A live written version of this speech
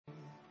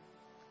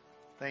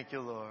Thank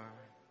you, Lord.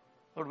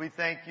 Lord, we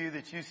thank you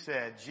that you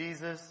said,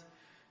 Jesus,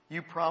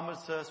 you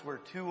promised us where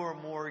two or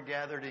more are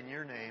gathered in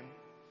your name,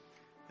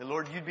 that,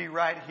 Lord, you'd be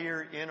right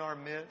here in our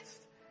midst.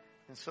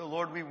 And so,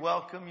 Lord, we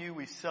welcome you.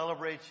 We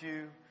celebrate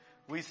you.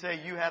 We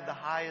say you have the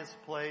highest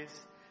place.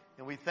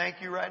 And we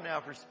thank you right now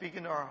for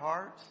speaking to our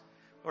hearts.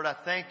 Lord, I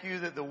thank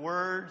you that the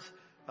words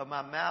of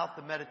my mouth,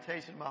 the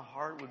meditation of my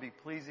heart would be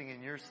pleasing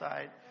in your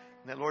sight.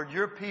 And that, Lord,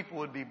 your people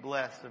would be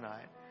blessed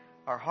tonight.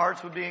 Our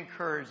hearts would be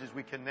encouraged as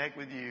we connect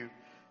with you.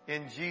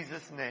 In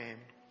Jesus' name,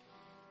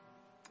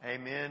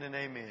 amen and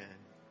amen.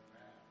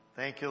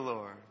 Thank you,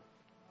 Lord.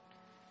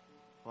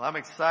 Well, I'm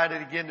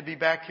excited again to be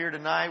back here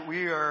tonight.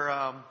 We're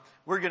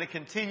going to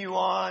continue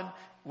on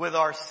with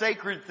our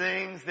sacred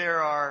things.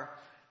 There are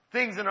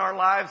things in our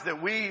lives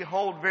that we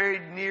hold very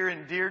near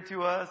and dear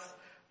to us.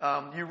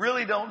 You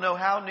really don't know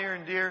how near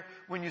and dear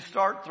when you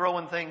start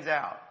throwing things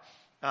out.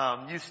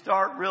 You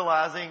start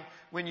realizing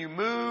when you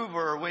move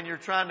or when you're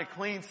trying to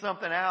clean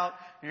something out,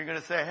 you're going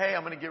to say, hey,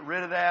 I'm going to get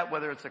rid of that,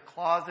 whether it's a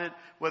closet,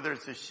 whether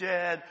it's a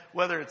shed,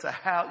 whether it's a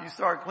house. You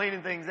start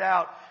cleaning things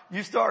out.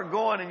 You start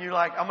going and you're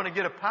like, I'm going to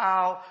get a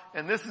pile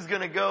and this is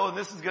going to go and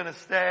this is going to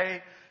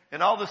stay.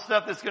 And all the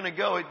stuff that's going to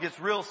go, it gets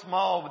real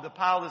small, but the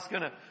pile that's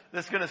going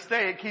to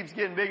stay, it keeps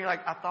getting big. You're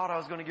like, I thought I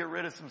was going to get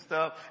rid of some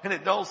stuff and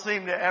it don't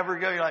seem to ever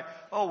go. You're like,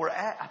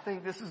 I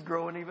think this is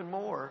growing even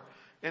more.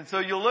 And so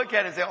you'll look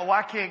at it and say,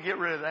 I can't get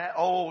rid of that.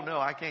 Oh no,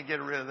 I can't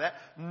get rid of that.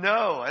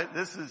 No,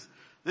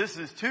 this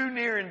is too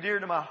near and dear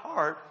to my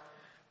heart.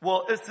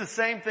 Well, it's the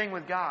same thing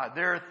with God.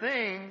 There are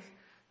things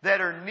that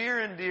are near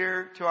and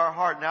dear to our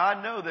heart. Now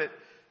I know that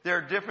there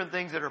are different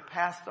things that are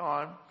passed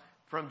on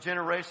from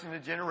generation to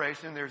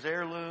generation. There's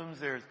heirlooms,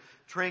 there's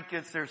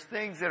trinkets, there's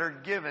things that are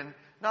given,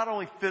 not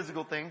only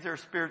physical things, there are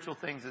spiritual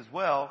things as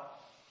well.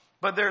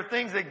 But there are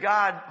things that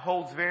God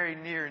holds very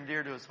near and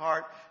dear to his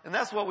heart. And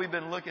that's what we've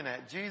been looking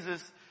at. Jesus,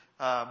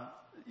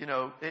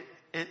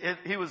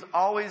 he was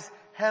always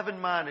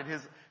heaven-minded.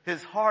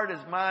 His heart, his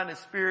mind, his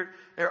spirit,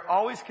 they're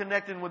always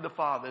connecting with the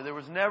Father. There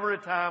was never a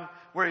time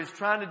where he's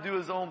trying to do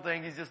his own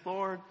thing. He's just,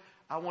 Lord,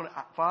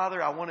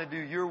 Father, I want to do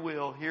your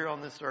will here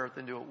on this earth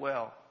and do it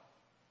well.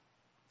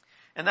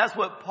 And that's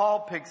what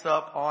Paul picks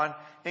up on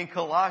in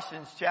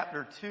Colossians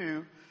chapter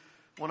 2.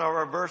 One of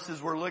our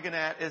verses we're looking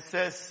at, it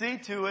says, see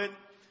to it,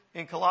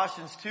 in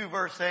Colossians 2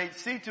 verse 8,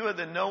 see to it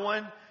that no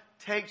one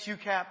takes you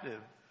captive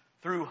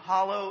through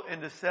hollow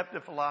and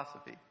deceptive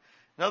philosophy.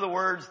 In other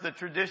words, the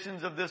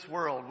traditions of this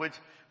world, which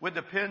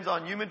depends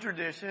on human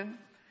tradition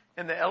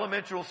and the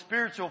elemental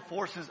spiritual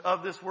forces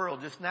of this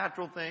world, just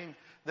natural things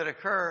that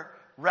occur,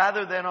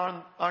 rather than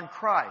on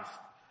Christ,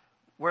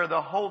 where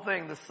the whole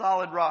thing, the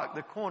solid rock,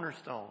 the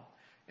cornerstone.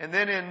 And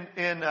then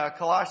in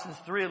Colossians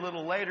 3, a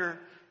little later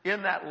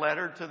in that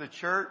letter to the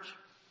church,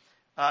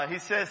 he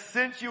says,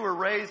 since you were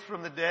raised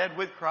from the dead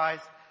with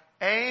Christ,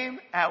 aim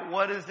at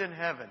what is in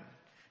heaven.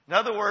 In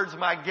other words,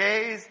 my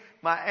gaze,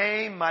 my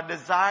aim, my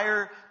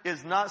desire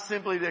is not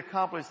simply to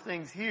accomplish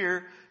things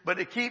here, but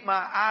to keep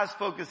my eyes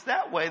focused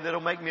that way that'll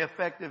make me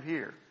effective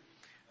here.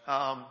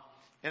 And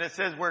it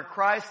says where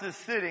Christ is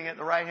sitting at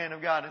the right hand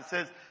of God, it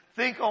says,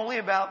 think only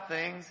about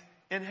things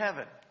in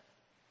heaven.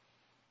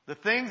 The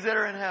things that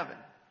are in heaven,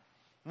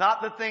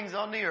 not the things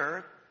on the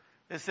earth.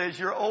 It says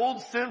your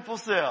old sinful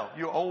self,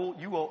 your old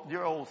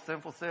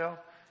sinful self,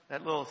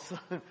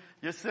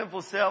 your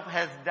sinful self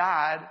has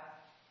died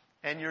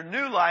and your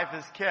new life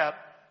is kept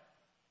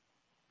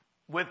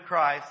with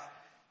Christ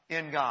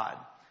in God.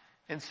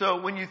 And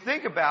so when you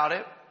think about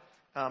it,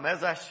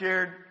 as I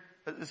shared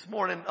this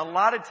morning, a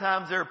lot of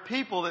times there are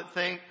people that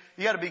think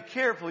you got to be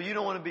careful. You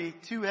don't want to be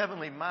too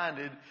heavenly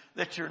minded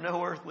that you're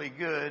no earthly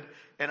good.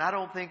 And I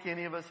don't think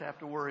any of us have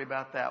to worry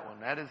about that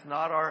one. That is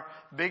not our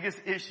biggest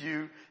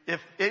issue.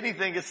 If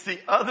anything, it's the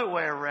other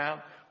way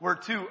around. We're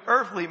too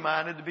earthly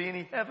minded to be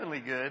any heavenly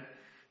good.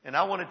 And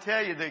I want to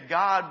tell you that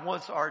God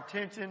wants our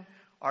attention,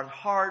 our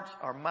hearts,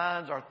 our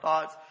minds, our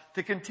thoughts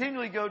to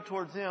continually go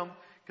towards him,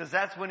 because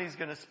that's when he's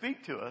going to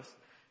speak to us.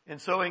 And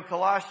so in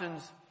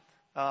Colossians,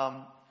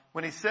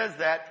 when he says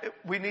that,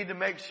 we need to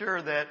make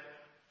sure that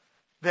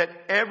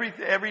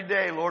every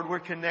day, Lord, we're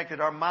connected.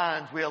 Our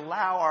minds, we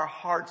allow our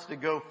hearts to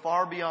go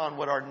far beyond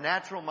what our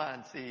natural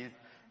mind sees,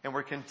 and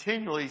we're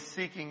continually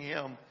seeking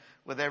him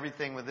with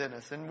everything within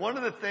us. And one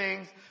of the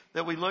things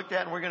that we looked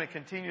at, and we're going to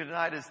continue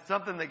tonight, is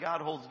something that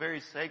God holds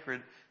very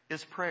sacred,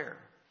 is prayer.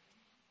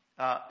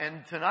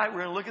 And tonight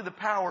we're going to look at the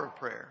power of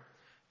prayer,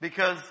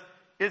 because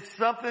it's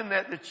something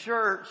that the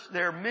church,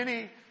 there are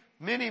many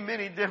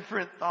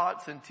different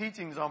thoughts and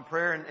teachings on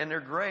prayer, and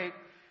they're great.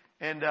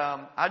 And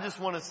I just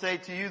want to say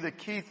to you, the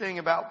key thing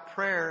about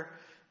prayer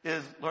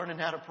is learning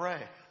how to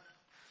pray.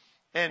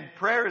 And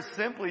prayer is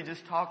simply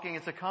just talking.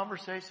 It's a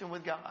conversation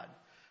with God.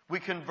 We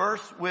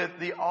converse with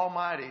the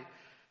Almighty.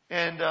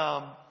 And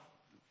I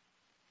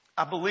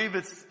believe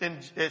it's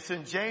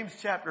in James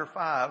chapter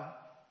 5,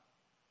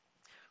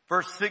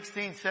 verse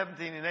 16,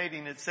 17, and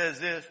 18. It says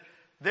this,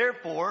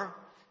 therefore,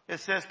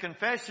 it says,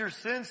 confess your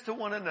sins to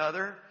one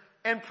another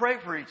and pray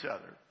for each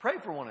other. Pray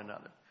for one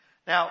another.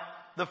 Now,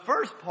 the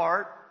first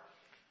part,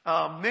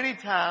 many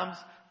times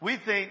we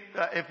think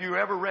if you were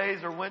ever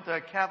raised or went to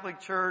a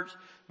Catholic church,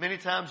 many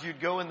times you'd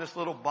go in this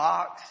little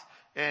box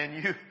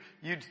and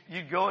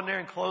you'd go in there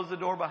and close the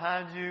door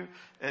behind you,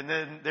 and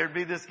then there'd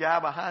be this guy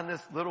behind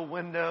this little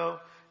window,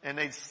 and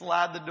they'd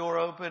slide the door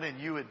open, and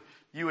you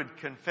would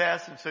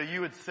confess, and so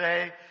you would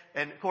say,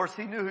 and of course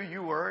he knew who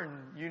you were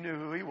and you knew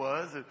who he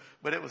was,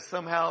 but it was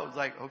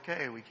like,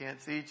 okay, we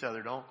can't see each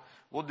other.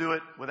 We'll do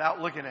it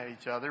without looking at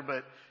each other.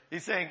 But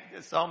he's saying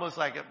it's almost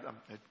like I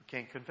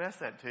can't confess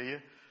that to you,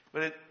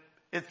 but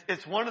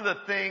it's one of the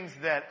things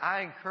that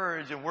I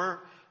encourage, and we're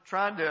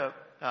trying to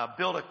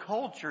build a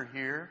culture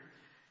here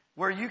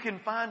where you can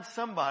find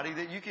somebody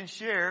that you can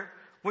share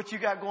what you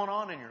got going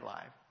on in your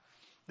life.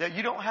 That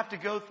you don't have to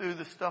go through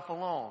the stuff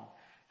alone.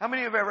 How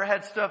many have ever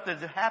had stuff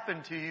that's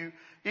happened to you?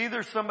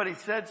 Either somebody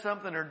said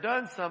something or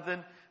done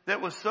something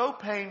that was so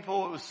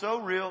painful, it was so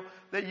real,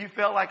 that you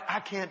felt like, I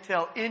can't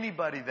tell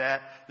anybody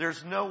that.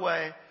 There's no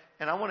way.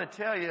 And I want to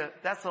tell you,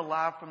 that's a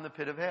lie from the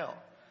pit of hell.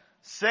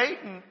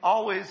 Satan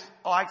always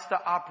likes to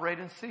operate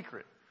in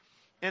secret.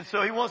 And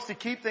so he wants to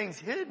keep things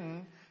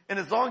hidden. And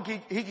as long as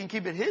he can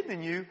keep it hidden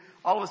in you,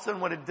 all of a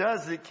sudden what it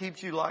does is it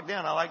keeps you locked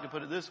down. I like to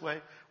put it this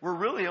way. We're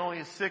really only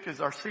as sick as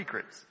our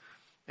secrets.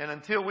 And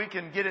until we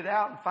can get it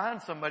out and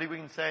find somebody, we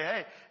can say,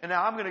 hey, and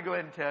now I'm going to go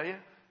ahead and tell you,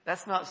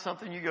 that's not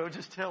something you go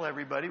just tell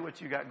everybody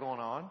what you got going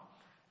on.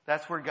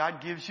 That's where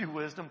God gives you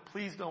wisdom.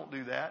 Please don't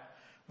do that.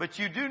 But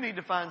you do need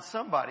to find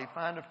somebody,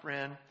 find a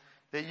friend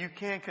that you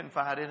can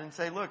confide in and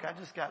say, look, I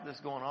just got this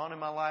going on in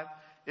my life.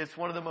 It's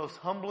one of the most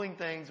humbling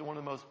things and one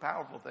of the most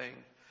powerful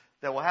things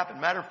that will happen.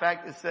 Matter of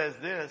fact, it says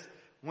this,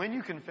 when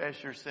you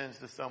confess your sins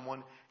to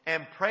someone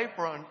and pray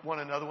for one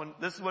another,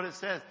 this is what it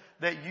says,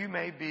 that you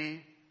may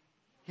be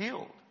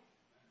healed.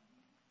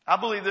 I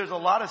believe there's a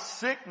lot of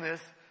sickness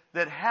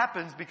that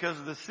happens because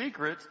of the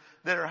secrets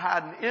that are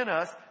hiding in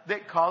us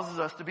that causes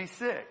us to be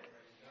sick.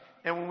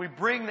 And when we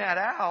bring that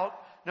out,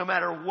 no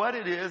matter what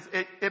it is,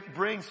 it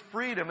brings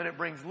freedom and it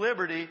brings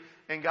liberty,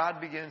 and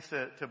God begins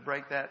to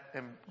break that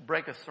and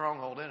break a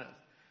stronghold in us.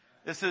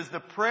 It says, the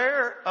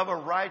prayer of a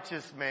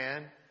righteous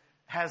man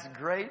has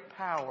great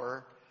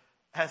power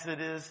as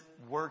it is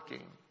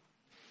working.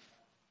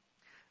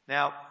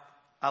 Now,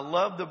 I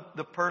love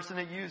the person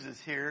it uses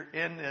here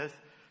in this.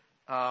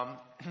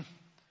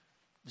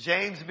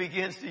 James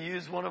begins to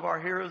use one of our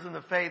heroes in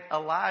the faith.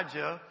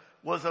 Elijah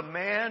was a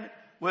man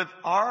with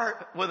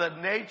a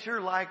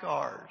nature like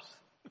ours.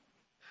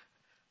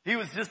 He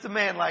was just a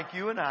man like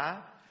you and I.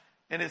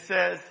 And it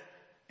says,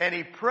 and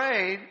he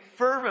prayed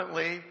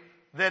fervently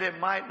that it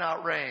might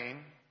not rain.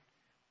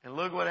 And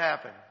look what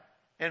happened.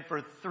 And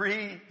for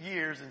 3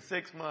 years and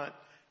 6 months,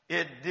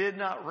 it did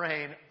not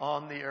rain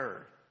on the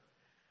earth.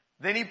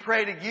 Then he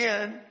prayed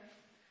again,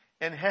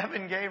 and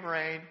heaven gave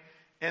rain,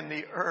 and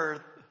the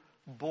earth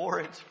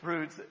bore its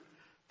fruits.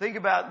 Think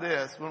about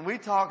this. When we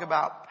talk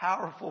about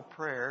powerful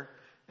prayer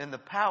and the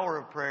power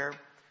of prayer,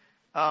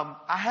 I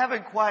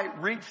haven't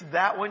quite reached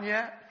that one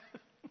yet,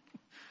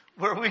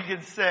 where we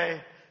can say,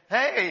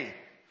 hey,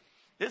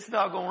 it's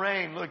not going to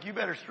rain. Look, you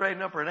better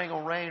straighten up or it ain't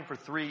going to rain for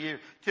 3 years.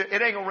 It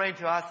ain't going to rain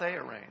till I say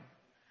it rain.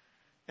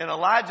 And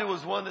Elijah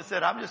was one that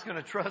said, I'm just going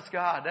to trust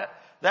God.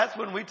 That's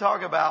when we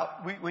talk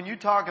about, when you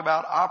talk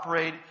about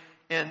operate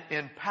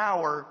in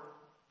power,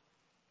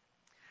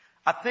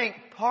 I think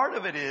part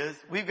of it is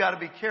we've got to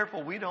be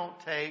careful we don't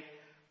take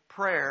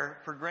prayer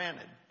for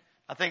granted.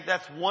 I think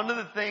that's one of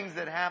the things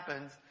that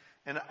happens,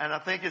 and I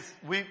think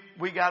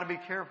we got to be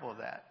careful of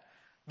that.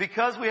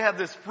 Because we have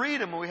this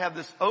freedom and we have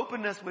this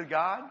openness with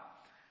God,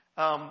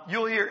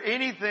 you'll hear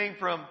anything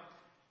from,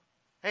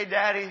 hey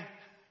daddy,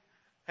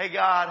 hey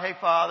God, hey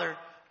Father,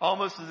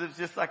 almost as if it's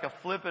just like a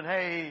flippant,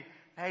 hey,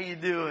 how you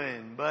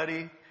doing,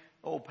 buddy?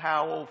 Old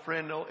pal, old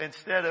friend,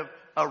 instead of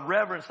a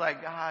reverence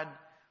like, God,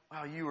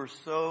 wow, you are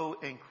so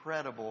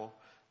incredible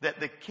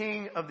that the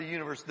King of the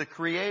universe, the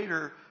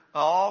creator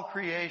of all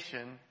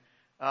creation,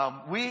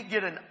 we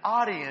get an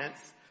audience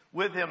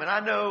with him. And I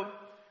know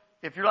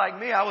if you're like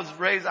me, I was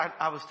raised,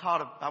 I was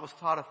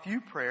taught a few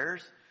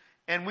prayers,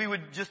 and we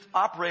would just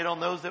operate on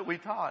those that we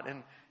taught.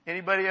 And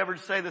anybody ever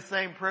say the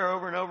same prayer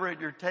over and over at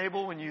your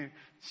table when you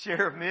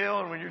share a meal,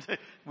 and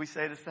we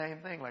say the same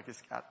thing, like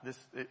it's got this,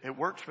 it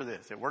works for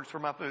this, it works for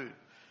my food.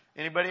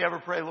 Anybody ever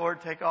pray,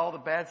 Lord, take all the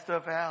bad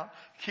stuff out,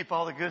 keep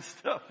all the good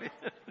stuff in?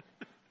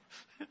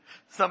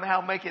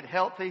 Somehow make it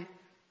healthy.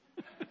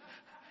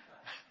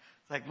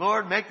 It's like,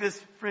 Lord, make this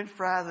French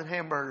fries and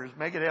hamburgers,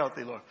 make it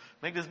healthy, Lord.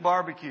 Make this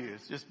barbecue,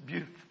 it's just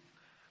beautiful.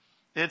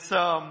 It's,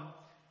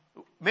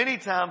 many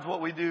times what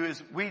we do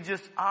is we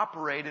just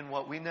operate in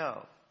what we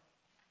know.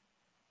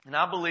 And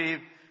I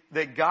believe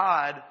that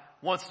God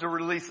wants to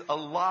release a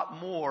lot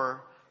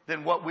more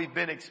than what we've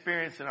been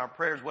experiencing in our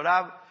prayers. What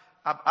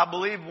I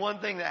believe one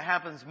thing that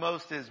happens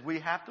most is we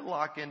have to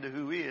lock into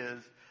who He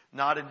is,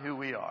 not in who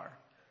we are.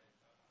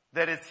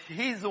 That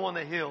He's the one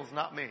that heals,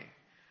 not me.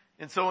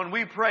 And so when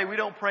we pray, we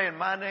don't pray in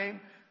my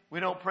name. We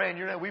don't pray in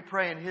your name. We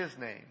pray in His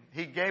name.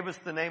 He gave us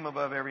the name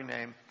above every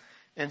name.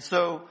 And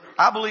so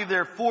I believe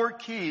there are 4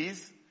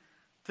 keys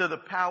to the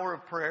power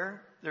of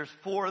prayer.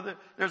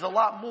 There's a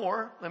lot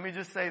more. Let me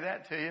just say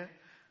that to you.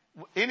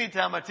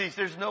 anytime I teach,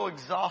 there's no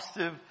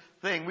exhaustive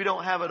thing. We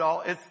don't have it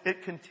all.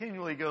 It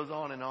continually goes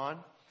on and on.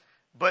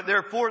 But there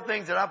are 4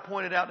 things that I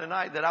pointed out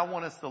tonight that I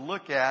want us to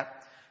look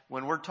at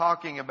when we're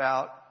talking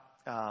about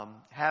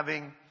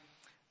having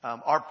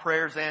our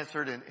prayers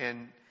answered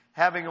and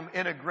having them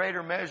in a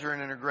greater measure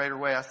and in a greater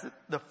way. I said,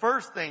 the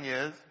first thing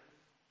is,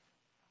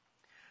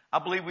 I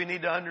believe we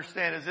need to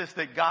understand is this,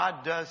 that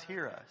God does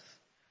hear us.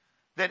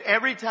 That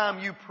every time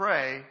you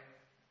pray,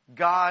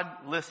 God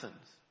listens.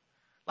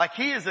 Like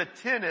He is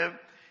attentive.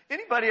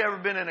 Anybody ever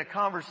been in a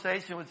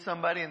conversation with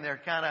somebody and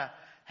they're kind of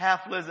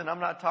half listening? I'm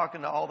not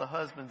talking to all the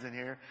husbands in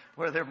here,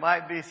 where there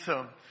might be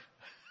some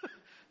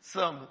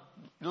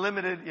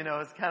limited,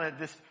 it's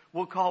kind of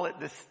we'll call it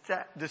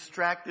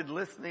distracted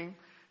listening.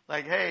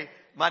 Like, hey,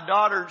 my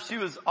daughter, she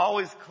was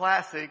always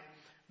classic.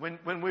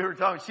 When we were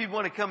talking, she'd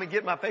want to come and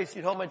get my face.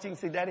 She'd hold my cheek and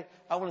say, Daddy,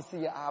 I want to see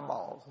your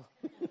eyeballs.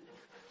 She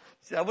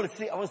said, I want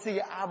to see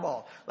your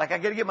eyeball. Like I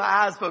got to get my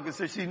eyes focused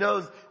so she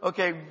knows,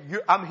 okay,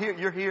 I'm here,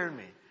 you're hearing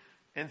me.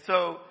 And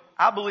so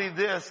I believe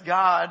this,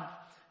 God,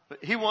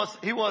 He wants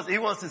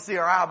to see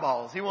our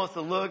eyeballs. He wants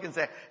to look and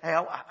say, hey,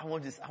 I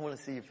want to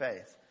see your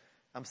face.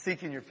 I'm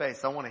seeking your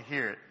face. I want to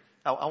hear it.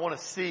 I want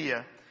to see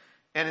you.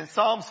 And in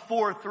Psalms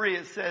 4:3,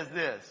 it says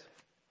this.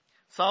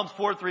 Psalms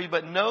 4:3,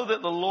 but know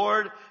that the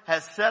Lord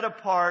has set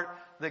apart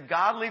the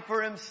godly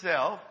for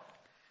Himself,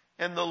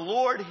 and the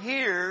Lord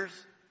hears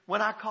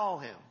when I call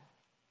Him.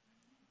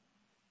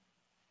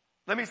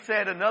 Let me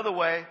say it another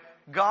way.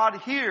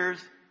 God hears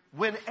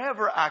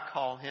whenever I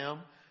call Him.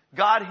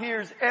 God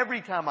hears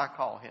every time I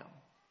call Him.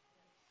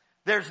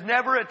 There's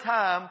never a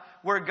time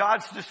where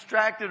God's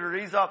distracted or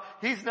He's off.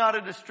 He's not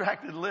a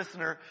distracted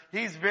listener.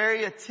 He's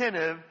very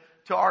attentive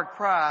to our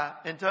cry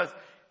and to us.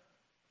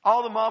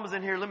 All the mamas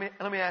in here, let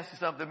me ask you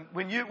something.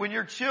 When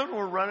your children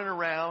were running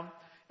around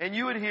and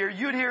you'd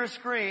hear a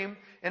scream,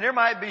 and there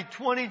might be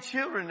 20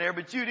 children there,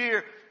 but you'd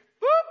hear,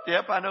 whoop,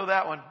 yep, I know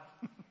that one.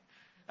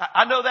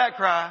 I know that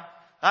cry.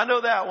 I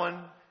know that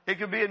one. It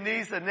could be a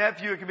niece, a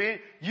nephew, it could be,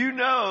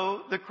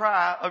 the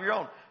cry of your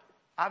own.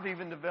 I've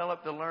even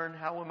developed to learn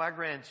how with my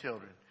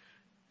grandchildren.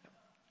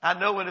 I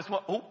know when it's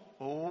one,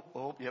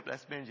 yep,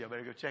 that's Benji. I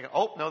better go check it.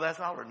 Oh, no, that's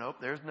Oliver. Nope,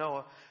 there's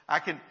Noah.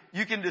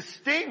 You can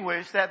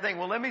distinguish that thing.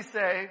 Well, let me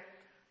say,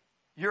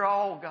 we're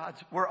all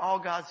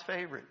God's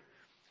favorite.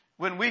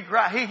 When we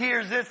cry, He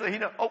hears this, so He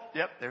knows, oh,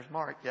 yep, there's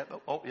Mark. Yep,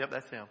 yep,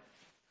 that's him.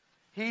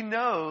 He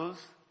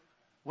knows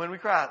when we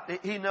cry.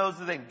 He knows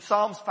the thing.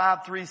 Psalms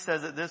 5:3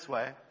 says it this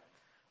way.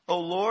 O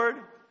Lord,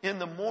 in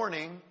the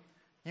morning,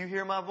 you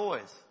hear my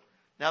voice.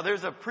 Now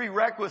there's a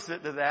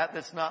prerequisite to that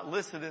that's not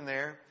listed in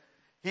there.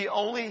 He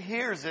only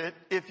hears it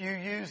if you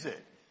use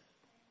it.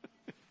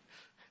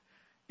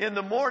 In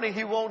the morning,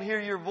 He won't hear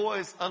your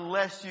voice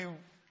unless you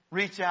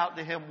reach out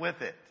to Him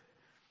with it.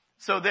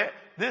 So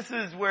this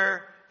is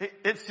where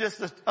it's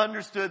just an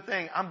understood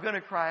thing. I'm going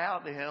to cry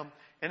out to Him.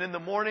 And in the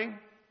morning,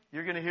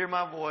 you're going to hear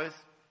my voice.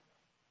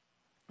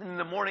 And in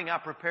the morning, I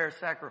prepare a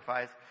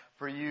sacrifice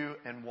for you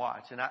and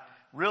watch. And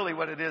really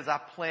what it is, I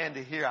plan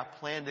to hear. I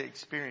plan to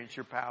experience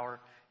your power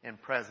and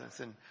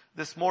presence. And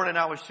this morning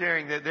I was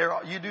sharing that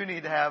you do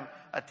need to have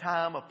a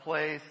time, a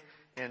place,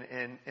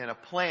 and a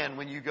plan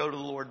when you go to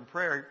the Lord in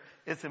prayer.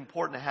 It's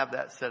important to have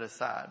that set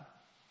aside.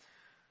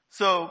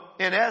 So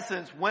in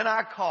essence, when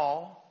I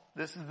call,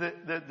 this is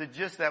the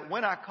gist that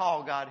when I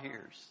call, God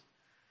hears.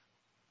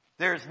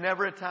 There's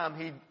never a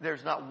time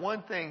there's not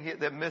one thing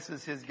that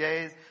misses His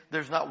gaze.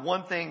 There's not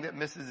one thing that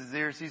misses His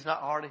ears. He's not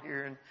hard of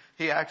hearing.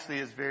 He actually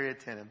is very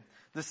attentive.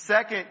 The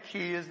second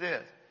key is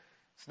this.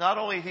 It's not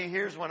only He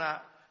hears when I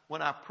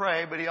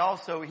pray, but He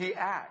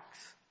acts.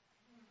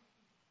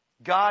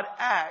 God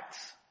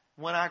acts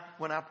when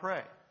I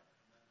pray.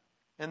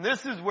 And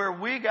this is where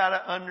we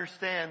gotta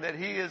understand that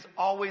He is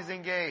always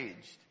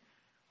engaged.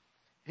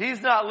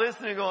 He's not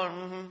listening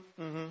going,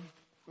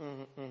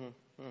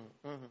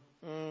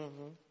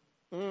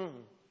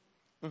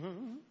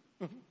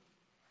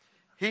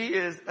 He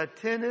is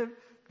attentive,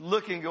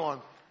 looking,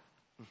 going,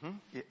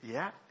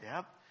 yeah.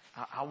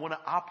 I want to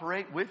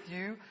operate with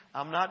you.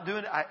 I'm not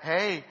doing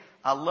it.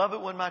 I love it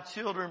when my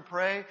children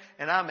pray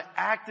and I'm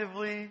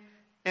actively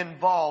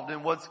involved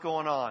in what's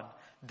going on.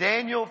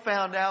 Daniel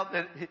found out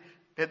that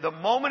at the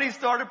moment he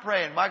started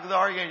praying, Michael the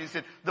Archangel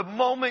said, the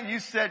moment you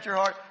set your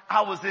heart,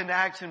 I was in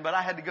action, but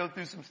I had to go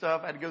through some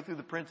stuff. I had to go through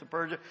the Prince of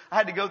Persia. I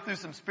had to go through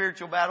some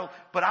spiritual battle,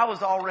 but I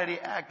was already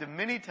active.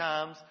 Many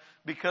times,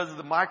 because of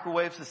the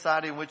microwave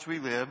society in which we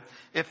live,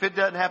 if it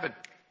doesn't happen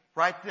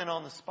right then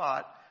on the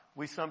spot,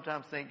 we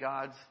sometimes think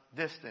God's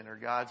distant or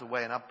God's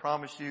away. And I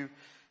promise you,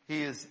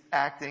 He is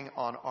acting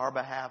on our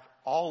behalf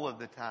all of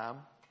the time.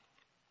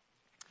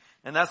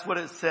 And that's what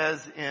it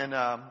says in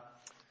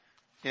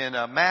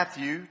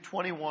Matthew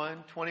 21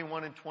 and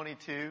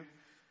 22.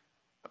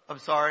 I'm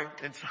sorry.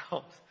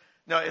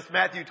 No, it's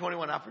Matthew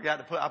 21. I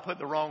put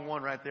the wrong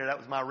one right there. That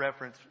was my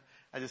reference.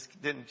 I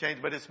just didn't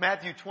change. But it's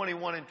Matthew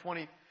 21 and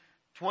 22.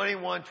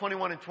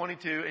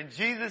 And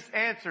Jesus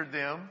answered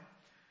them.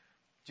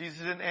 Jesus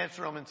didn't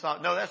answer them in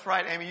song. No, that's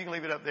right, Amy. You can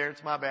leave it up there.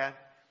 It's my bad.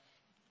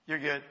 You're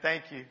good.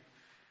 Thank you.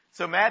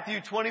 So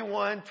Matthew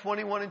 21,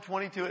 21 and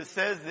 22, it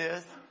says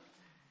this.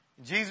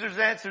 Jesus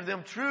answered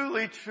them,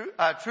 truly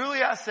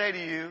I say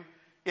to you,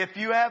 if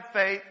you have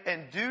faith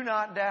and do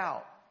not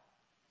doubt.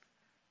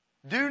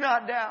 Do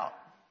not doubt.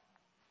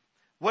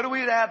 What do we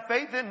have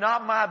faith in?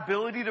 Not my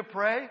ability to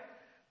pray,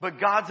 but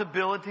God's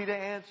ability to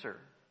answer.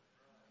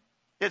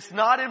 It's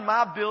not in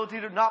my ability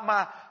to, not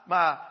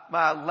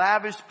my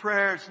lavish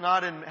prayer. It's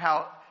not in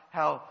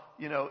how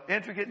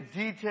intricate and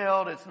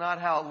detailed. It's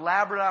not how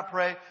elaborate I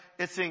pray.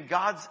 It's in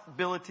God's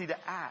ability to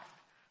act.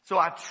 So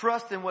I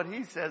trust in what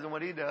He says and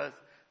what He does,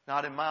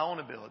 not in my own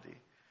ability.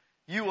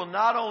 You will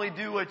not only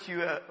do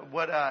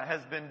what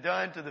has been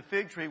done to the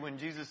fig tree when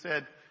Jesus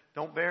said,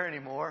 don't bear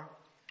anymore,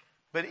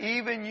 but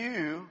even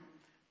you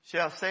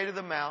shall say to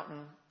the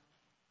mountain,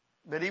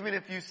 that even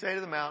if you say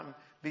to the mountain,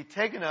 be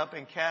taken up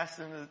and cast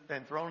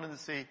and thrown in the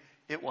sea,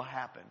 it will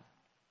happen.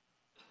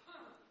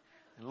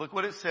 And look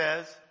what it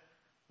says.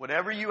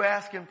 Whatever you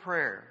ask in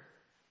prayer,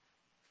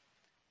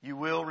 you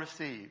will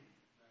receive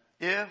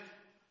if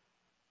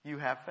you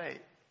have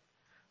faith.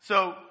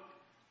 So,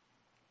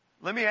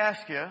 let me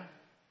ask you,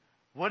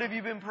 what have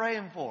you been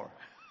praying for?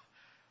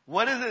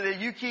 What is it that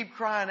you keep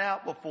crying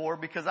out before?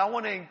 Because I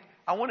want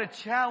to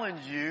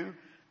challenge you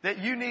that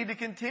you need to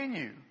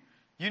continue.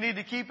 You need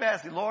to keep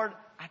asking, Lord,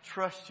 I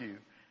trust you.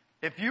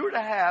 If you were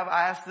to have,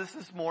 I asked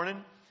this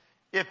morning,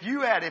 if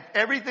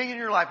everything in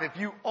your life, if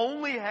you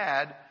only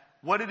had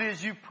what it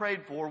is you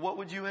prayed for, what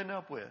would you end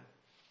up with?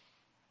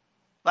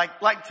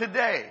 Like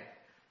today,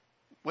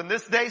 when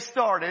this day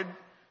started,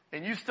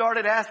 and you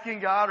started asking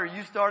God, or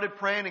you started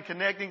praying and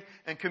connecting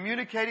and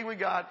communicating with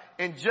God,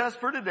 and just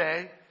for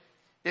today,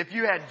 if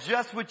you had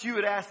just what you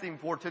had asked Him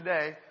for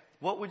today,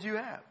 what would you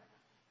have?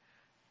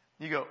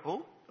 You go,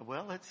 oh,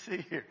 well, let's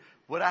see here.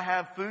 Would I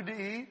have food to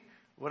eat?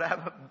 Would I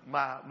have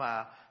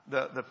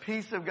the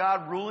peace of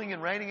God ruling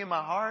and reigning in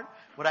my heart?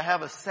 Would I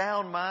have a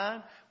sound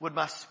mind? Would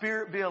my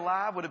spirit be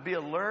alive? Would it be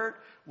alert?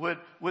 Would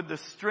the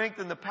strength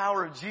and the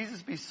power of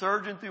Jesus be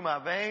surging through my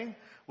veins?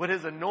 Would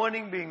His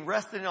anointing being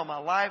resting on my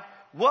life?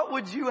 What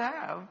would you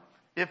have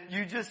if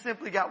you just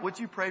simply got what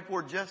you prayed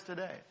for just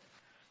today?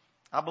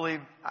 I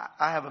believe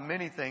I have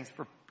many things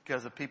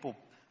because of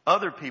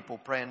other people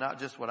praying, not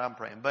just what I'm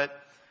praying. But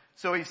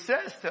so He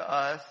says to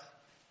us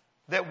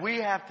that we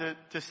have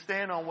to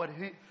stand on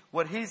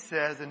what He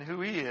says and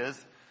who He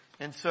is.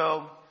 And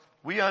so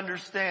we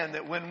understand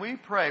that when we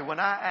pray, when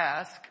I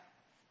ask,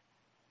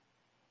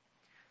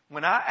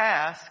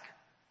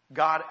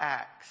 God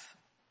acts.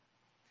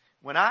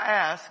 When I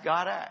ask,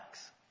 God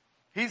acts.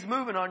 He's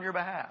moving on your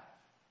behalf.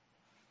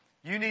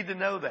 You need to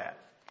know that.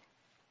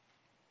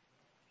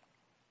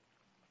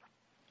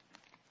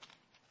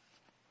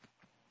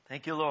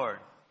 Thank you, Lord.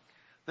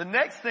 The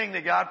next thing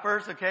that God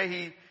first,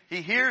 okay,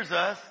 He hears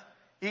us,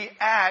 He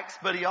acts,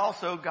 but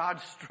God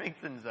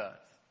strengthens us.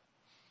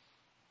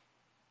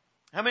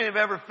 How many have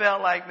ever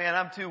felt like, man,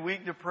 I'm too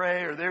weak to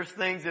pray, or there's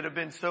things that have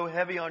been so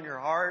heavy on your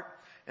heart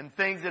and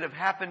things that have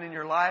happened in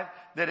your life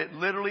that it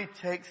literally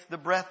takes the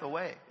breath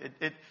away.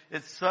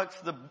 It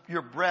sucks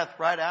your breath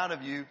right out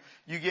of you.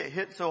 You get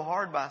hit so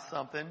hard by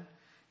something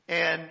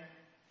and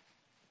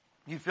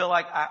you feel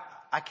like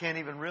I can't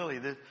even really.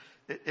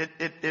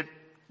 It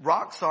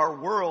rocks our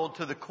world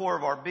to the core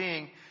of our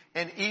being.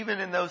 And even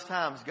in those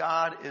times,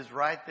 God is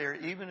right there,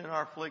 even in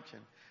our affliction.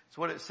 It's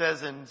what it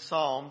says in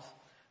Psalms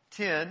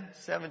 10,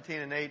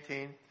 17 and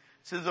 18. It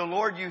says, "O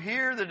Lord, you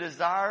hear the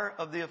desire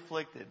of the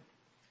afflicted.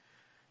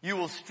 You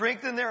will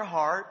strengthen their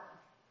heart.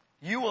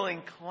 You will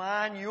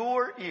incline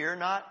your ear,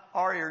 not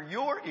our ear,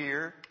 your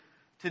ear,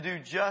 to do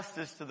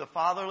justice to the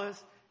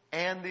fatherless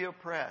and the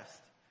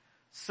oppressed,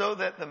 so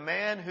that the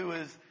man who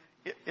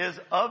is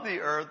of the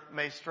earth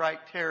may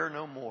strike terror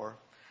no more."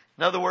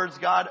 In other words,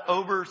 God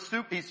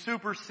He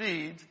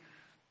supersedes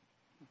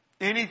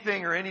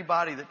anything or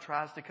anybody that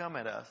tries to come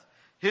at us.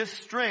 His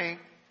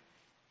strength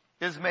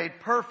is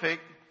made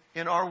perfect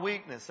in our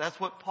weakness. That's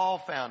what Paul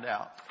found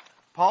out.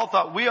 Paul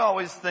thought, we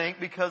always think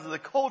because of the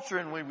culture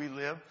in which we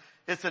live,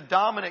 it's a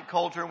dominant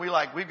culture and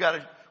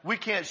we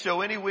can't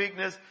show any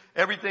weakness.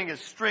 Everything is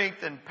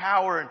strength and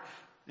power, and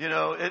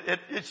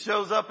it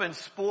shows up in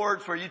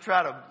sports where you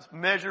try to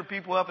measure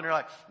people up and they're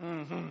like,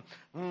 and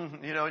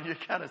you're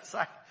kind of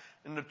psyched.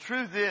 And the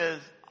truth is,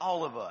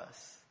 all of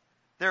us,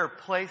 there are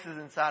places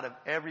inside of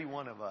every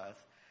one of us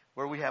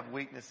where we have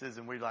weaknesses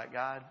and we're like,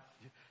 God,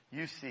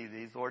 you see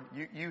these, Lord.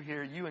 You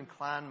hear, you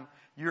incline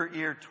your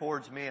ear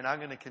towards me, and I'm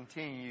going to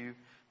continue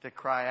to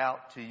cry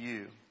out to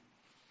you.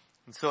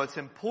 And so it's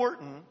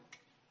important.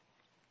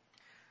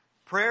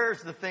 Prayer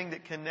is the thing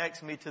that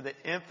connects me to the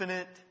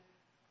infinite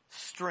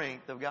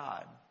strength of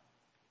God.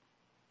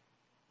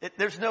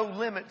 There's no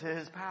limit to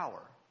His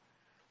power.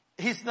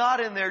 He's not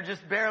in there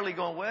just barely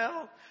going,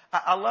 well,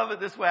 I love it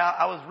this way.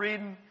 I was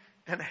reading,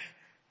 and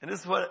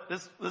this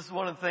is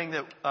one of the things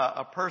that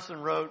a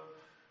person wrote.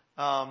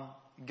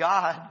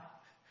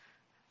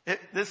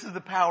 This is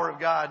the power of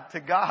God. To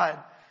God,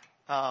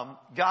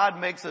 God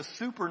makes a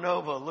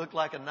supernova look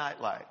like a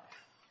nightlight.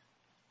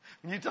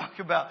 When you talk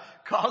about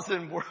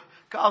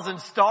causing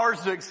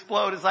stars to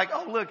explode, it's like,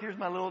 oh look, here's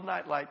my little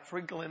nightlight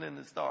twinkling in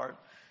the stars.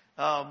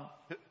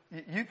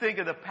 You think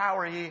of the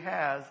power he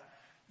has.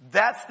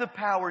 That's the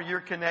power you're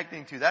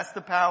connecting to. That's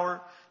the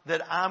power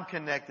that I'm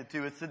connected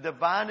to. It's the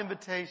divine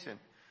invitation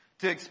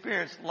to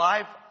experience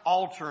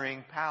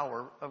life-altering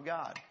power of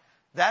God.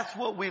 That's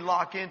what we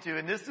lock into.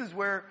 And this is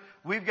where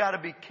we've got to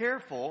be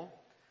careful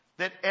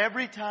that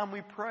every time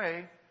we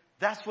pray,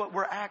 that's what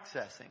we're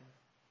accessing.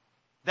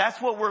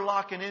 That's what we're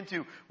locking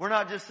into. We're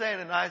not just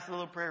saying a nice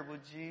little prayer, well,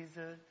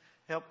 Jesus,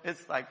 help.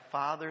 It's like,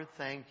 Father,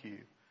 thank you.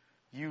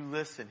 You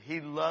listen.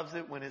 He loves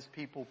it when his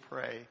people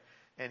pray.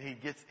 And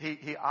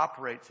he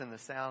operates in the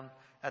sound,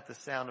 at the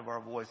sound of our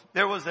voice.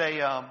 There was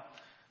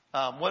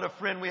what a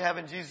friend we have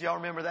in Jesus. Y'all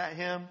remember that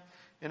hymn?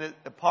 And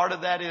a part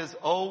of that is,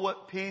 oh,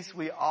 what peace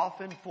we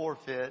often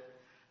forfeit.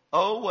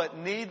 Oh, what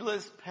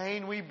needless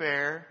pain we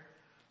bear.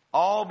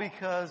 All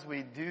because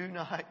we do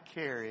not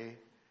carry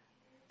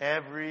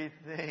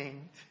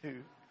everything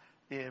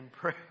in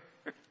prayer.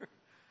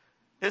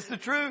 It's the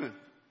truth.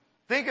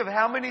 Think of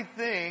how many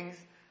things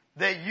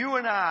that you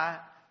and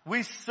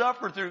we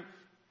suffer through.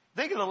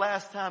 Think of the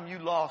last time you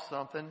lost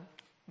something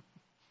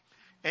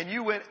and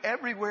you went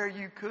everywhere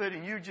you could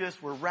and you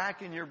just were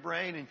racking your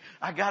brain and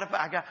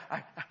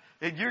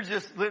and you're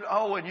just,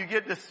 and you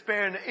get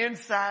despair and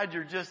inside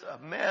you're just a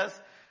mess.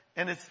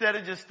 And instead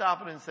of just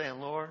stopping and saying,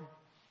 Lord,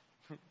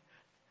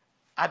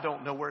 I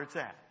don't know where it's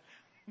at,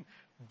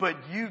 but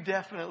you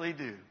definitely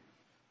do.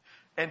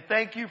 And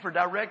thank you for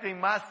directing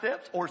my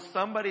steps or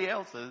somebody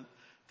else's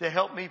to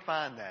help me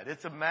find that.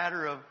 It's a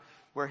matter of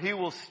where he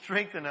will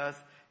strengthen us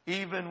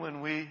even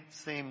when we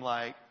seem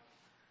like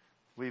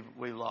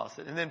we lost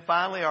it. And then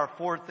finally, our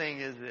fourth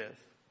thing is this,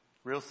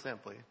 real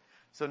simply.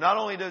 So not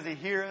only does he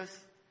hear us,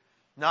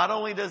 not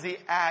only does he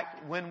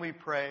act when we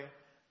pray,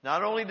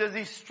 not only does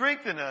he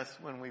strengthen us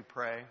when we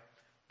pray,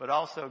 but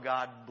also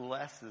God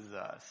blesses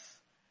us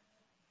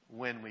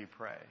when we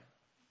pray.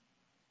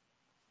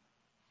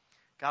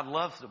 God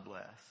loves to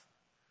bless.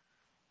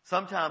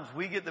 Sometimes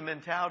we get the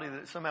mentality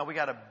that somehow we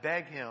got to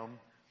beg him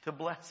to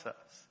bless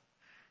us.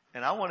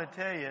 And I want to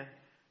tell you,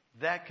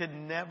 that could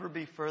never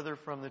be further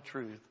from the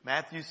truth.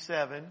 Matthew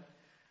 7,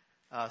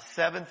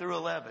 7 through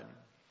 11.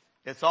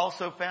 It's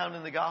also found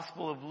in the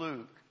Gospel of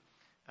Luke.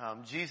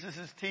 Jesus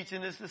is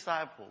teaching his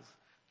disciples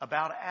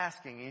about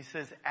asking. He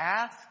says,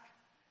 ask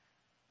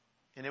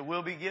and it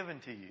will be given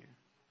to you.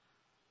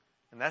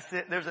 And that's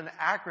it. There's an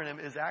acronym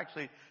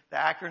the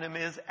acronym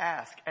is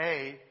ASK.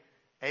 A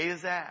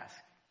is ask.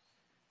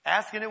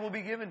 Ask and it will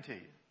be given to you.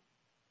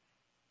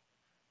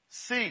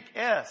 Seek,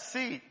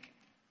 seek.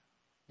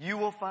 You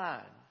will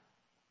find.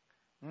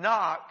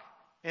 Knock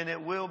and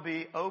it will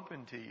be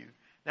open to you.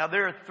 Now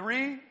there are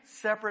 3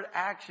 separate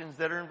actions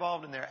that are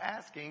involved in there.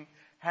 Asking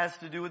has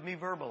to do with me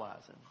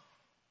verbalizing.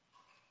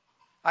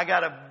 I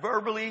gotta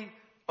verbally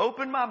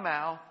open my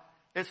mouth.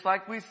 It's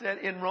like we said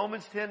in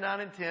Romans 10, 9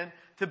 and 10,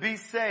 to be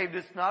saved,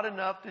 it's not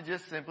enough to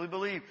just simply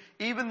believe.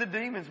 Even the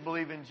demons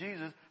believe in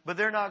Jesus, but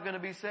they're not going to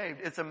be saved.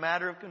 It's a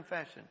matter of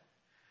confession.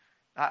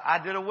 I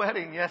did a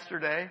wedding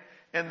yesterday,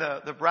 and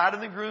the bride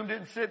and the groom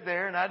didn't sit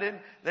there, and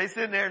they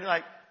sitting there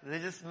and they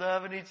just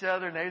loving each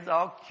other, and they're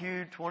all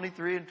cute,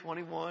 23 and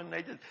 21,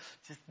 they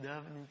just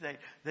loving and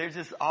they're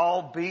just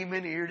all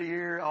beaming ear to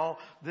ear, all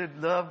the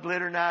love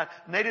glitter night.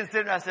 And they didn't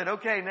sit there. I said,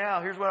 okay,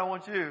 now here's what I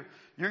want you to do.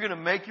 You're going to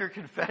make your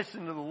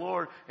confession to the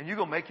Lord, and you're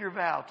going to make your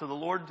vow to the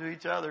Lord and to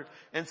each other.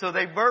 And so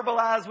they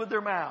verbalize with their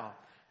mouth,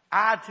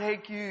 I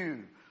take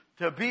you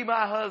to be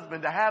my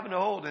husband, to have and to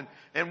hold,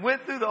 and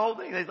went through the whole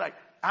thing. They're like,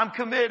 I'm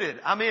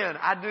committed. I'm in.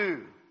 I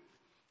do.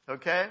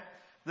 Okay?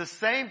 The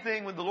same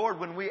thing with the Lord.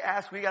 When we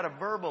ask, we got to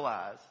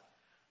verbalize.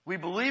 We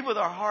believe with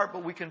our heart,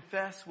 but we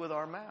confess with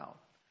our mouth.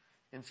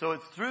 And so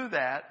it's through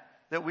that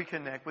we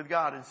connect with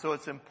God. And so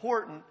it's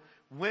important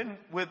when,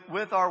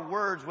 with our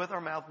words, with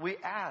our mouth, we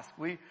ask.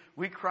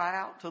 We cry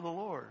out to the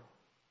Lord.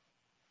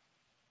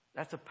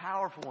 That's a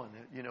powerful one.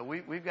 You know,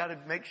 we've got to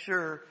make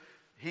sure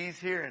he's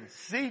here. And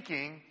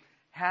seeking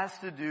has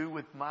to do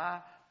with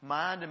my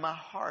mind and my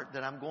heart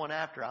that I'm going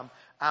after.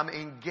 I'm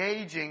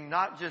engaging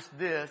not just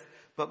this,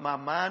 but my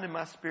mind and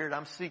my spirit,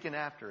 I'm seeking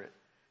after it.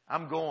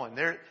 I'm going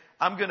there.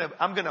 I'm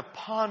gonna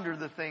ponder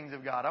the things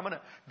of God. I'm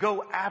gonna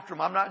go after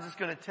them. I'm not just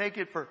gonna take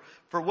it for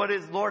what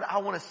is. Lord, I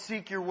want to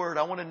seek your word.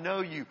 I want to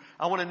know you.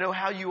 I want to know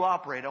how you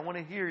operate. I want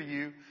to hear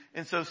you.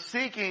 And so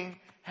seeking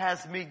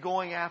has me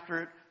going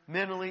after it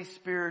mentally,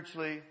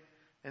 spiritually,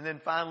 and then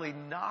finally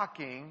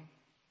knocking.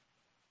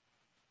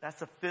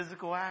 That's a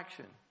physical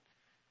action.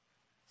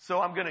 So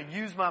I'm going to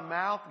use my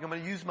mouth. I'm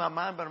going to use my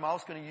mind, but I'm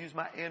also going to use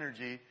my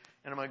energy.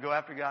 And I'm going to go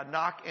after God.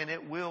 Knock and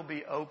it will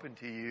be open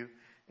to you.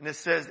 And it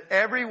says,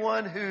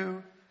 everyone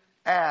who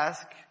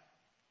asks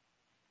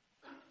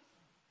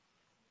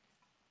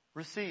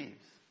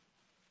receives.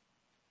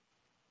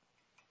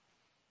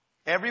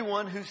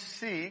 Everyone who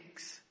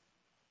seeks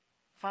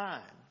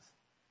finds.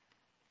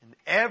 And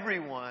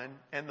everyone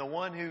and the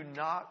one who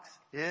knocks,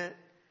 it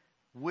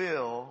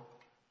will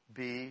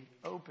be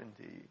open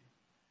to you.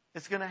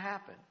 It's going to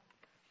happen.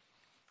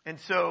 And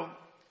so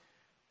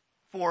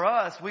for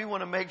us, we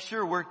want to make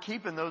sure we're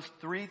keeping those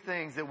three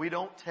things, that we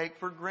don't take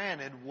for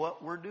granted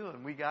what we're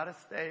doing. We got to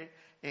stay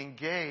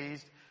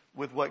engaged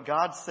with what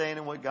God's saying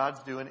and what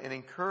God's doing,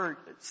 and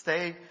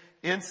stay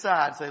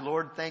inside. Say,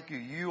 Lord, thank you.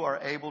 You are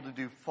able to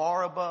do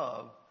far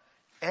above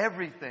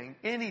everything,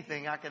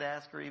 anything I could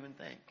ask or even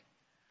think.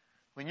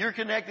 When you're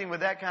connecting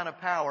with that kind of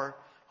power,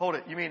 hold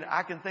it. You mean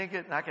I can think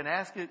it and I can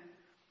ask it?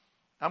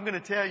 I'm going to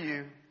tell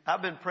you,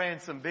 I've been praying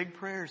some big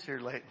prayers here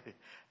lately.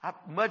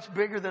 Much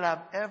bigger than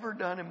I've ever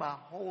done in my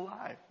whole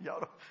life.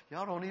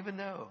 Y'all don't even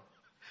know.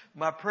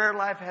 My prayer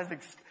life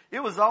it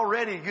was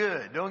already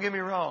good. Don't get me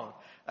wrong.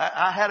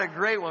 I had a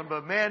great one,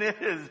 but man, it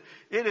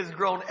has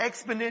grown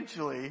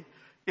exponentially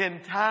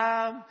in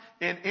time,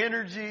 in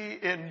energy,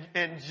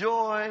 in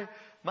joy.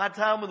 My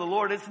time with the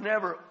Lord, it's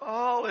never,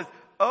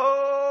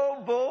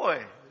 oh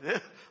boy.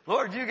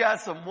 Lord, you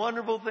got some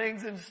wonderful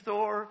things in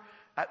store.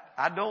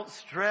 I don't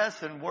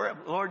stress and worry.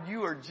 Lord,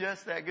 you are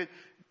just that good.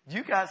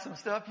 You got some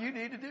stuff you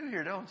need to do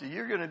here, don't you?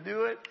 You're going to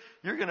do it.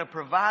 You're going to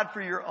provide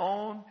for your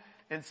own.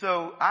 And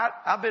so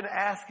I've been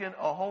asking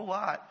a whole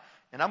lot.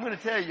 And I'm going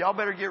to tell you, y'all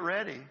better get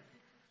ready.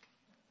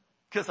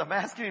 Because I'm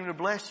asking him to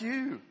bless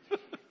you.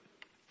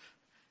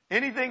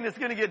 Anything that's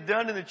going to get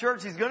done in the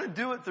church, he's going to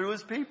do it through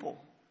his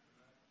people.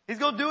 He's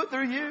going to do it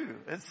through you.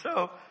 And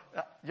so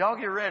y'all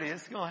get ready.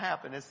 It's going to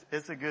happen.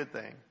 It's a good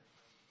thing.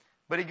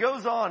 But he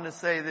goes on to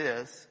say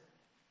this.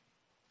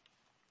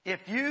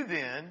 If you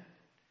then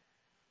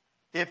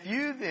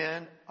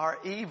are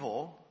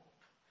evil,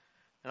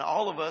 and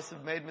all of us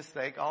have made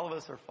mistake, all of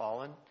us are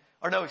fallen.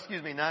 Or no,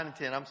 9 and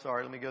 10. I'm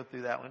sorry. Let me go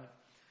through that one.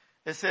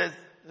 It says,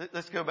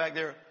 let's go back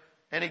there.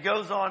 And he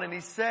goes on and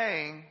he's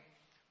saying,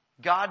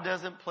 God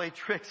doesn't play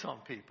tricks on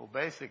people,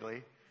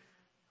 basically.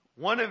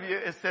 One of you,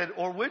 it said,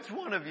 or which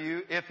one of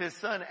you, if his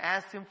son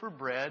asked him for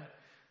bread,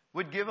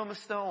 would give him a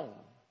stone?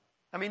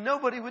 I mean,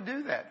 nobody would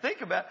do that.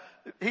 Think about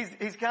it.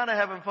 He's kind of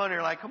having fun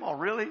here, like, come on,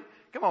 really?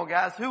 Come on,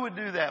 guys, who would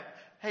do that?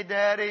 Hey,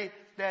 Daddy,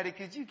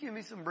 could you give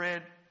me some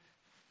bread?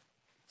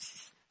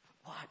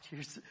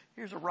 Watch,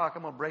 here's a rock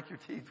I'm going to break your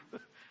teeth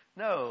with.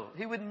 No,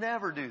 he would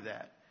never do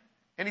that.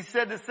 And he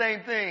said the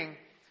same thing.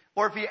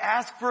 Or if he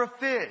asked for a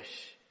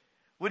fish,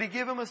 would he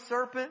give him a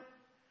serpent?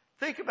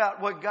 Think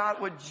about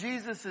what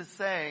Jesus is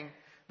saying.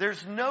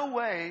 There's no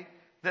way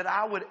that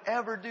I would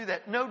ever do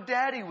that. No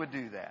daddy would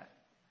do that.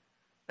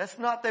 That's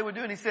not what they would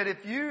do. And he said,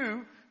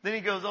 then he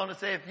goes on to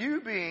say, if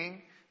you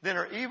being then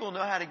are evil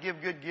know how to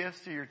give good gifts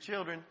to your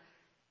children.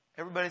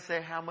 Everybody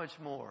say, how much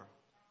more?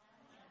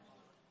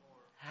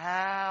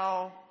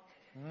 How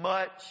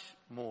much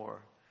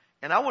more?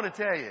 And I want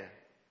to tell you,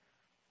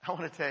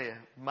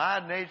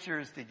 my nature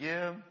is to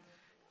give.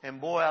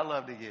 And boy, I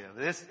love to give.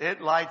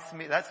 It lights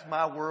me. That's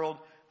my world.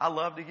 I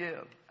love to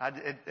give.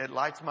 It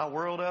lights my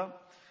world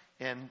up.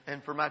 And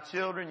for my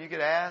children, you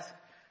could ask,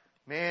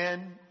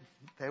 man,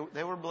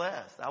 they were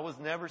blessed. I was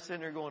never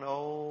sitting there going,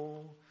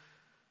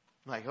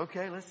 like,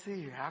 okay, let's see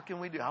here. How can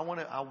we do? I want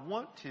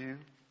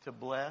to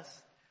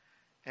bless.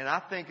 And I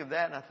think of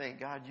that and I think,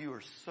 God, you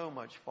are so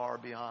much far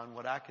beyond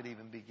what I could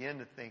even begin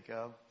to think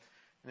of.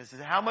 And it says,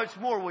 how much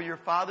more will your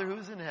Father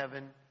who's in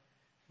heaven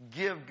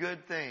give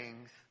good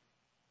things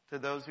to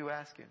those who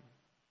ask him?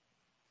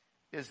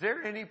 Is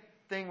there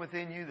anything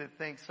within you that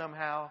thinks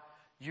somehow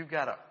you've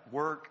got to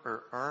work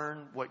or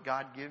earn what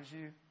God gives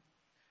you?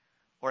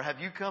 Or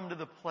have you come to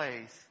the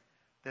place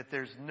that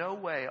there's no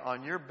way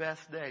on your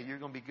best day you're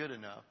going to be good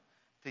enough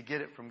to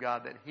get it from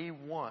God, that he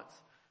wants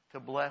to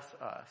bless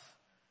us?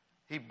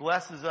 He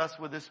blesses us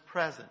with his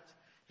presence.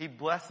 He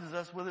blesses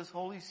us with his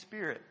Holy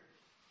Spirit.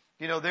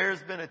 You know,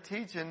 there's been a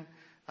teaching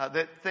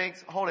that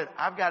thinks, hold it,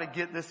 I've got to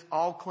get this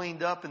all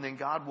cleaned up and then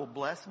God will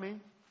bless me.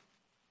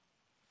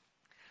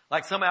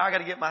 Like somehow I got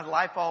to get my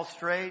life all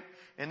straight.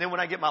 And then when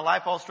I get my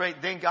life all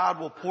straight, then God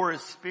will pour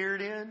his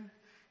Spirit in.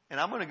 And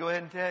I'm going to go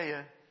ahead and tell you,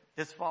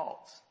 it's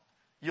false.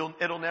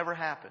 It'll never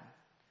happen.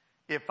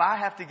 If I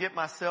have to get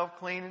myself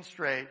clean and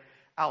straight,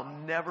 I'll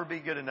never be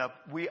good enough.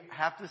 We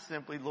have to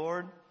simply,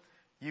 Lord,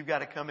 you've got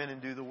to come in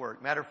and do the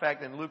work. Matter of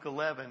fact, in Luke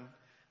 11,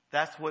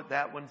 that's what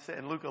that one said.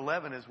 In Luke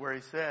 11 is where he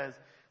says,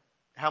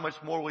 how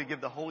much more will he give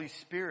the Holy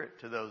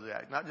Spirit to those that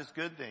act? Not just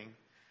good things.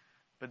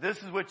 But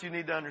this is what you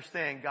need to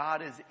understand.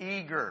 God is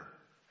eager.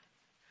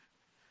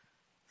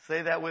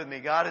 Say that with me.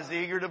 God is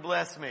eager to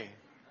bless me.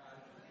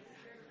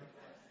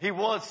 He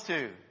wants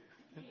to.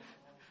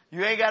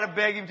 You ain't got to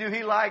beg him to.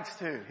 He likes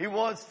to. He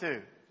wants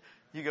to.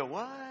 You go,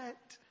 what?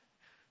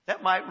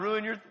 That might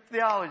ruin your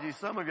theology.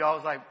 Some of y'all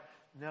was like,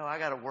 no, I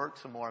got to work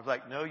some more. I was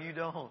like, no, you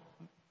don't.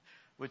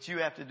 What you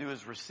have to do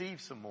is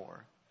receive some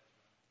more.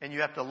 And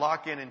you have to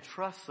lock in and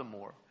trust some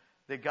more.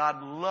 That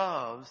God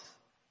loves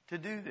to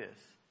do this.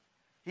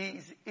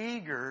 He's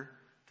eager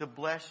to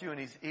bless you and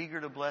he's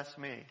eager to bless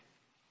me.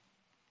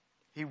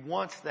 He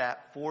wants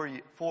that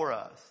for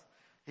us.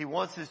 He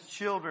wants his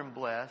children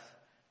blessed.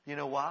 You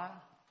know why?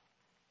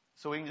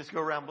 So we can just go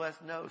around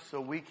blessed? No,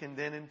 so we can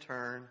then in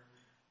turn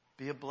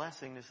be a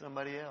blessing to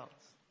somebody else.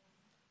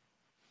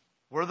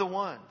 We're the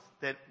ones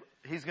that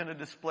he's going to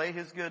display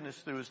his goodness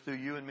through us, through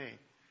you and me.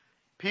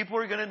 People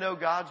are going to know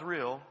God's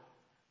real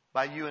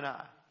by you and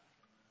I.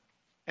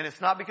 And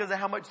it's not because of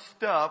how much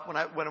stuff, when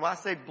I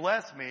say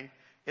bless me,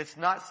 it's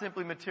not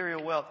simply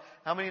material wealth.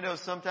 How many know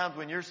sometimes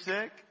when you're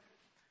sick,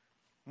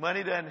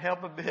 money doesn't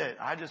help a bit.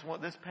 I just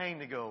want this pain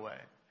to go away.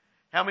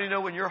 How many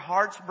know when your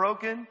heart's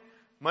broken,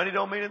 money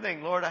don't mean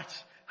anything? Lord, I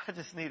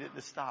just need it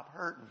to stop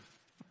hurting.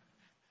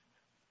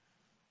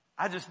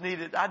 I just need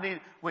it.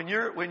 When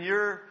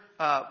you're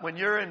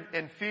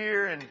in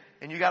fear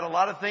and you got a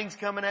lot of things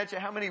coming at you,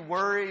 how many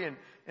worry and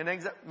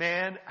anxiety?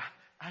 Man,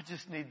 I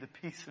just need the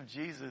peace of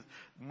Jesus.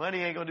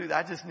 Money ain't gonna do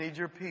that. I just need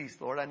your peace,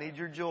 Lord. I need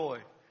your joy.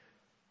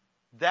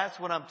 That's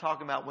what I'm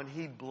talking about when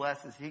He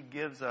blesses. He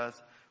gives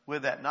us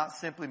with that, not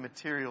simply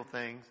material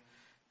things.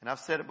 And I've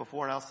said it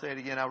before and I'll say it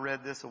again. I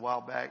read this a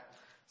while back.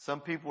 Some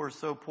people are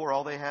so poor,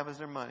 all they have is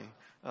their money.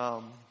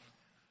 Like,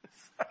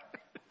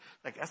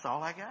 that's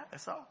all I got?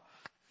 That's all.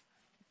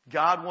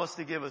 God wants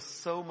to give us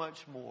so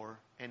much more,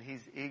 and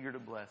He's eager to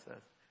bless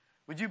us.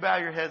 Would you bow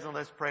your heads and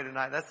let's pray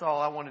tonight? That's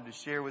all I wanted to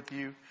share with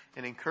you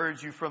and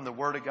encourage you from the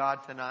Word of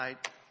God tonight.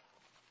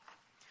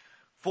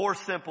 4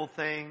 simple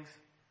things.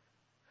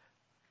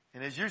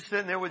 And as you're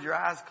sitting there with your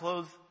eyes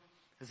closed,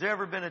 has there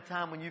ever been a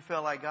time when you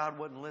felt like God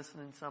wasn't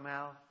listening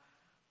somehow?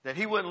 That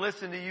He wouldn't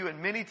listen to you?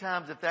 And many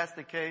times, if that's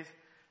the case,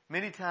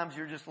 many times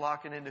you're just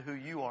locking into who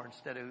you are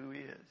instead of who He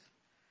is.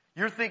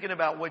 You're thinking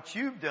about what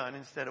you've done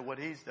instead of what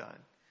He's done.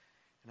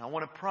 And I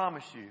want to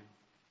promise you,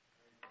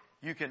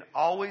 you can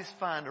always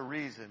find a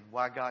reason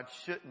why God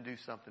shouldn't do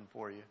something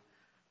for you.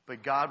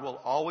 But God will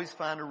always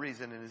find a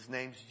reason, and His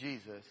name's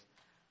Jesus,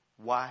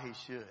 why He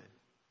should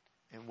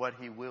and what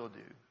He will do.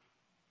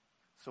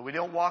 So we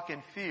don't walk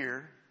in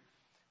fear,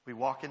 we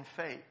walk in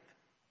faith.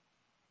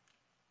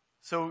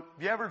 So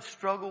have you ever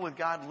struggled with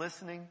God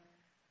listening?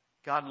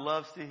 God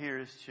loves to hear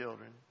His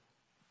children.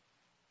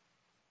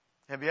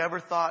 Have you ever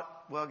thought,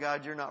 well,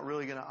 God, you're not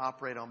really going to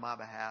operate on my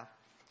behalf.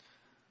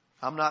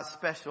 I'm not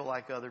special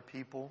like other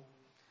people.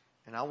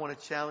 And I want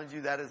to challenge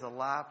you, that is a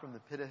lie from the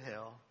pit of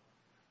hell,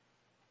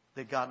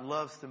 that God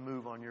loves to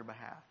move on your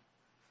behalf.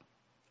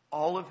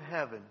 All of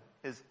heaven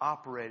is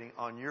operating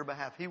on your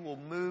behalf. He will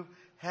move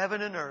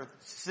heaven and earth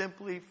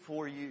simply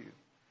for you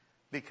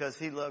because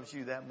He loves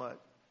you that much.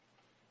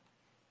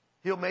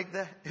 He'll make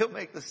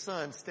the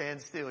sun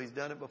stand still. He's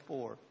done it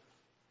before.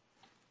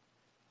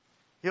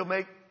 He'll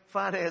make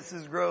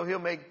finances grow. He'll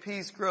make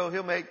peace grow.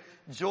 He'll make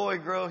joy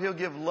grow. He'll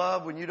give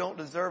love when you don't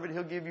deserve it.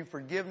 He'll give you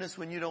forgiveness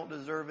when you don't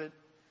deserve it.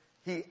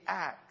 He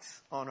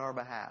acts on our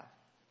behalf.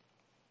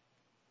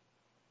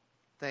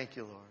 Thank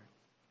you, Lord.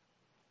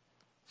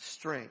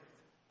 Strength.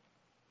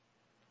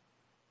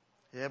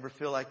 You ever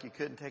feel like you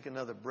couldn't take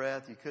another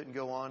breath? You couldn't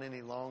go on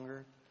any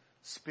longer?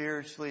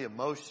 Spiritually,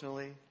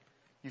 emotionally,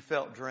 you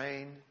felt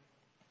drained?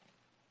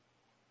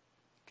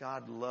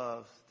 God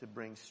loves to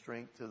bring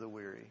strength to the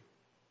weary.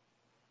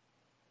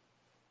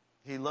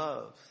 He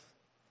loves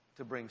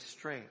to bring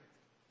strength.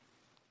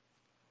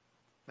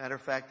 Matter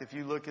of fact, if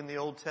you look in the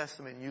Old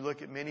Testament and you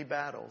look at many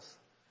battles,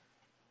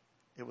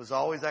 it was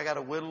always, I got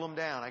to whittle them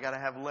down. I got to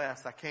have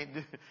less. I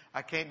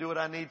can't do what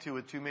I need to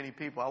with too many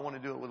people. I want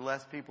to do it with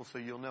less people so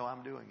you'll know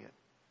I'm doing it.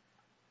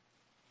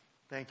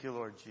 Thank you,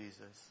 Lord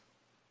Jesus.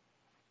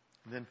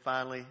 And then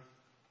finally,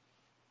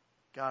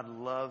 God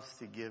loves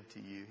to give to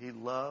you. He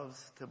loves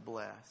to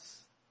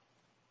bless.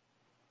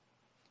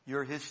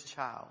 You're His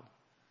child.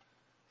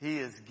 He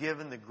has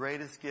given the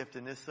greatest gift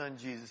in His Son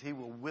Jesus. He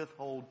will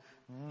withhold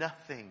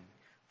nothing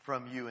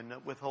from you and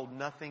withhold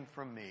nothing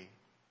from me.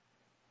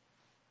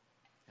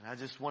 And I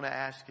just want to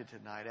ask you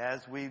tonight,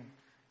 as we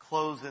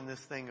close in this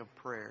thing of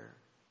prayer,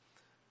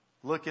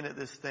 looking at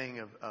this thing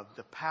of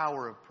the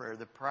power of prayer,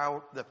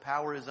 the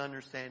power is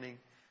understanding.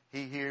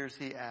 He hears,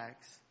 He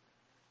acts.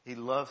 He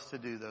loves to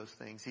do those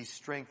things. He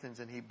strengthens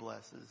and He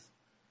blesses.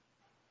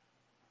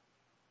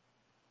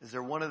 Is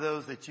there one of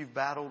those that you've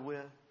battled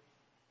with?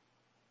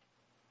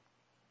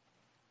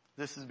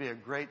 This would be a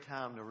great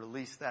time to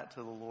release that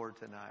to the Lord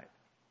tonight.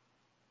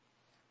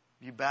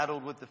 You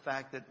battled with the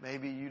fact that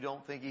maybe you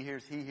don't think He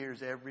hears. He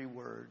hears every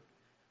word.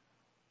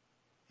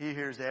 He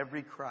hears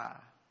every cry.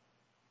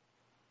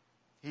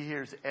 He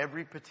hears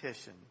every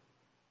petition.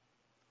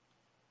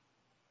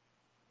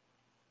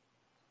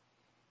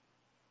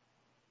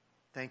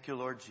 Thank you,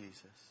 Lord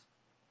Jesus.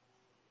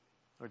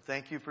 Lord,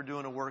 thank you for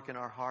doing a work in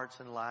our hearts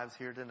and lives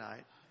here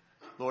tonight.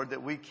 Lord,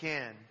 that we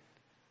can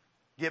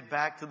get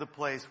back to the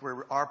place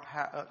where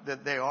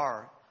that they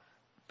are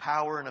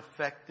power and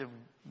effective.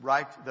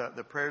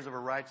 The prayers of a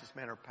righteous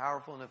man are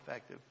powerful and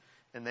effective,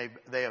 and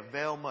they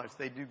avail much.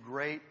 They do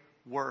great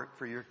work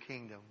for your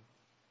kingdom.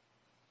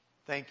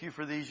 Thank you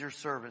for these, your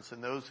servants,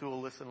 and those who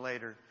will listen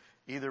later,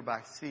 either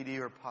by CD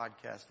or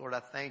podcast. Lord, I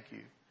thank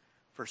you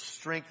for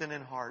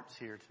strengthening hearts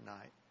here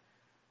tonight.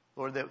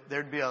 Lord, that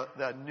there'd be a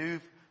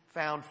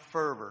newfound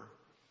fervor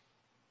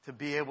to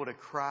be able to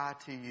cry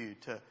to you,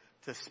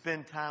 to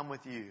spend time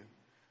with you,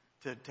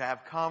 to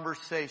have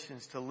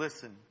conversations, to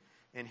listen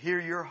and hear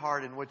your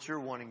heart and what you're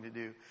wanting to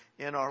do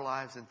in our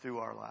lives and through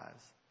our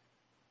lives.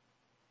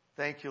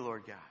 Thank you,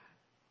 Lord God.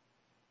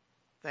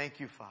 Thank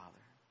you, Father.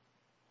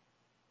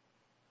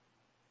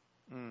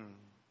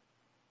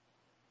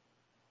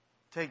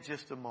 take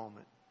just a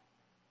moment.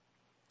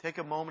 Take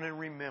a moment and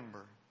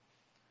remember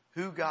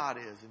who God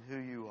is and who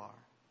you are.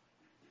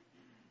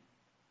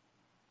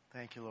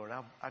 Thank you, Lord.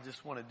 I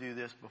just want to do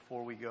this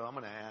before we go. I'm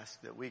going to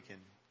ask that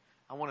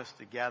I want us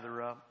to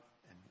gather up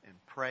and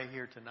pray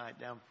here tonight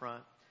down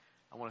front.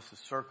 I want us to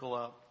circle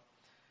up.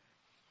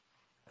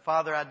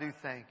 Father, I do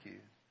thank you.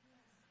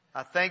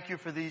 I thank you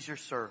for these, your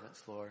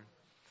servants, Lord.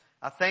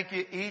 I thank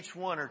you, each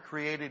one are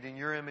created in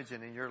your image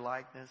and in your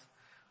likeness.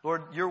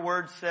 Lord, your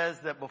word says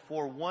that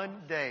before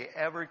one day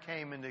ever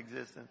came into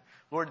existence,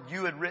 Lord,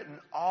 you had written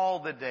all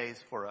the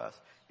days for us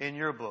in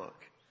your book.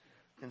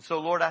 And so,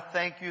 Lord, I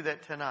thank you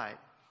that tonight,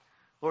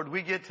 Lord,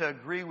 we get to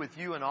agree with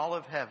you and all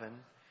of heaven,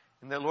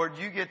 and that, Lord,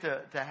 you get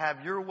to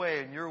have your way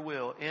and your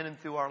will in and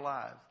through our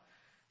lives.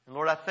 And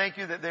Lord, I thank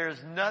you that there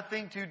is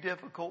nothing too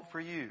difficult for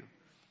you.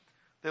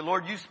 That,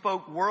 Lord, you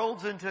spoke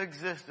worlds into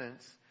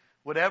existence.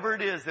 Whatever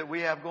it is that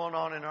we have going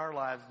on in our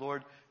lives,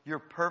 Lord, you're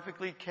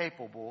perfectly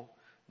capable,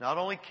 not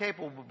only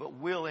capable, but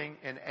willing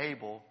and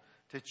able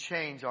to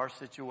change our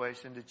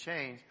situation, to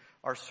change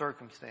our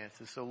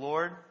circumstances. So,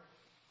 Lord,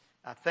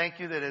 I thank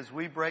you that as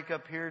we break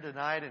up here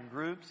tonight in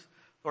groups,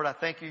 Lord, I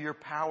thank you your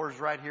power's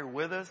right here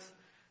with us.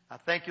 I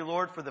thank you,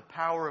 Lord, for the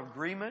power of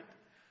agreement.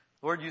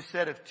 Lord, you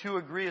said if two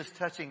agree as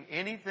touching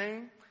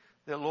anything,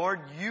 that, Lord,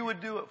 you would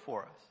do it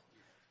for us.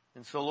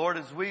 And so, Lord,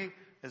 as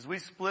we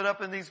split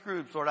up in these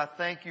groups, Lord, I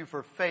thank you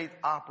for faith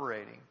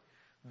operating,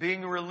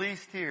 being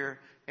released here,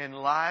 and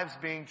lives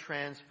being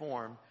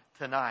transformed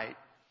tonight.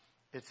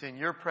 It's in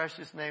your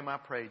precious name I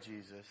pray,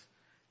 Jesus.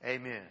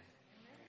 Amen.